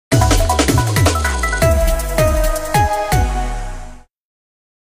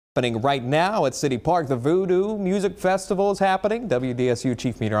happening right now at City Park. The Voodoo Music Festival is happening. WDSU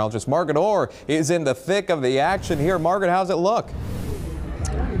Chief Meteorologist Margaret Orr is in the thick of the action here. Margaret, how's it look?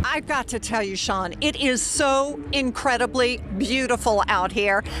 I've got to tell you, Sean, it is so incredibly beautiful out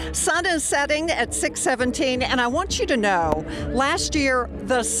here. Sun is setting at 6:17, and I want you to know, last year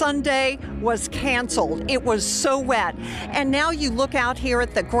the Sunday was canceled. It was so wet. And now you look out here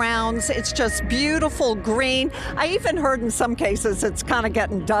at the grounds, it's just beautiful green. I even heard in some cases it's kind of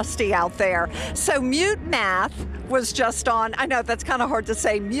getting dusty out there. So Mute Math was just on. I know that's kind of hard to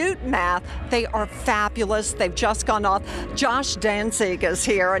say. Mute Math, they are fabulous. They've just gone off. Josh Danzig is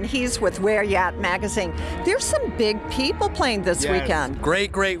here, and he's with Where Ya At magazine. There's some big people playing this weekend.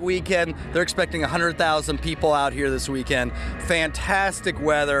 Great weekend. They're expecting 100,000 people out here this weekend. Fantastic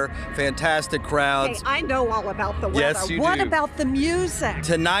weather, fantastic crowds. Hey, I know all about the weather. Yes, you What do. about the music?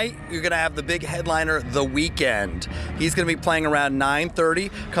 Tonight, you're going to have the big headliner, The Weeknd. He's going to be playing around 9:30.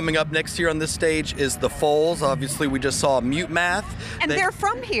 Coming up next here on this stage is The Foles. Obviously, we just saw Mute Math. And they're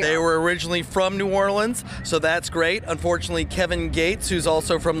from here. They were originally from New Orleans, so that's great. Unfortunately, Kevin Gates, who's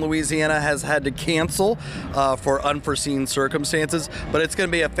also from Louisiana, has had to cancel for unforeseen circumstances. But it's going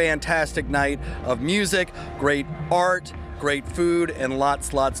to be a fantastic night of music, great art, great food, and lots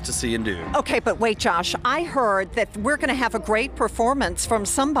to see and do. Okay, but wait, Josh, I heard that we're going to have a great performance from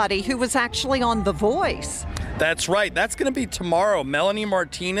somebody who was actually on The Voice. That's right. That's going to be tomorrow. Melanie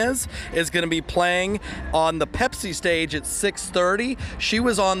Martinez is going to be playing on the Pepsi stage at 6:30. She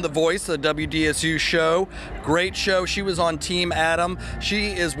was on The Voice, a WDSU show. Great show. She was on Team Adam.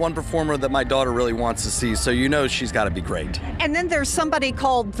 She is one performer that my daughter really wants to see, so you know she's got to be great. And then there's somebody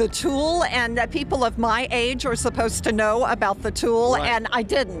called The Tool, and people of my age are supposed to know about The Tool, right. And I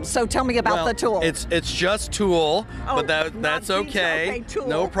didn't. So tell me about The Tool. It's just Tool, but that's okay. Tool.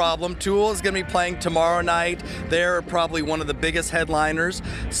 No problem. Tool is going to be playing tomorrow night. They're probably one of the biggest headliners.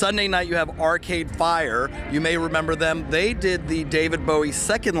 Sunday night you have Arcade Fire. You may remember them. They did the David Bowie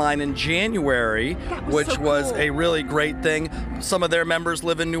second line in January, which was a really great thing. Some of their members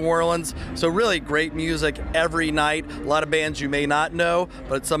live in New Orleans, so really great music every night. A lot of bands you may not know,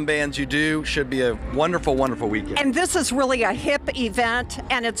 but some bands you do. Should be a wonderful weekend. And this is really a hip event,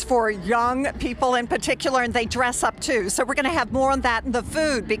 and it's for young people in particular, and they dress up too. So we're going to have more on that and the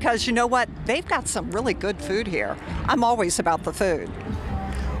food, because you know what? They've got some really good food here. I'm always about the food.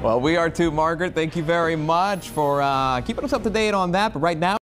 Well, we are too, Margaret. Thank you very much for keeping us up to date on that. But right now,